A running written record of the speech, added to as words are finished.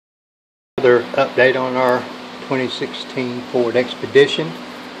Another update on our 2016 Ford Expedition.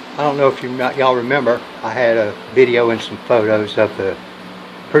 I don't know if y'all remember, I had a video and some photos of the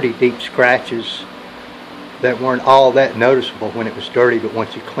pretty deep scratches that weren't all that noticeable when it was dirty, but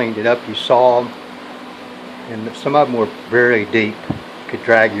once you cleaned it up you saw them, and some of them were very deep. You could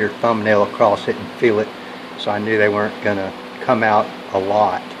drag your thumbnail across it and feel it, so I knew they weren't going to come out a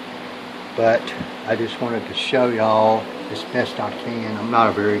lot. But I just wanted to show y'all as best I can. I'm not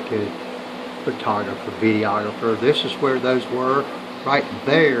a very good photographer, videographer. This is where those were. Right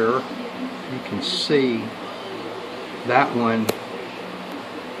there, you can see that one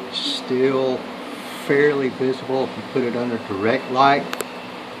still fairly visible if you put it under direct light,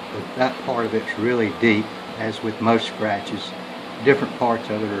 but that part of it's really deep, as with most scratches. Different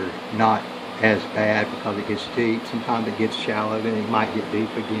parts of it are not as bad because it gets deep. Sometimes it gets shallow, then it might get deep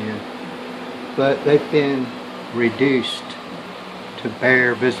again. But they've been reduced to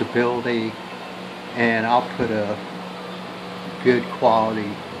bare visibility, and I'll put a good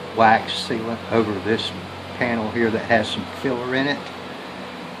quality wax sealant over this panel here that has some filler in it,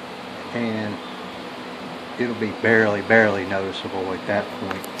 and it'll be barely noticeable at that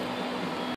point.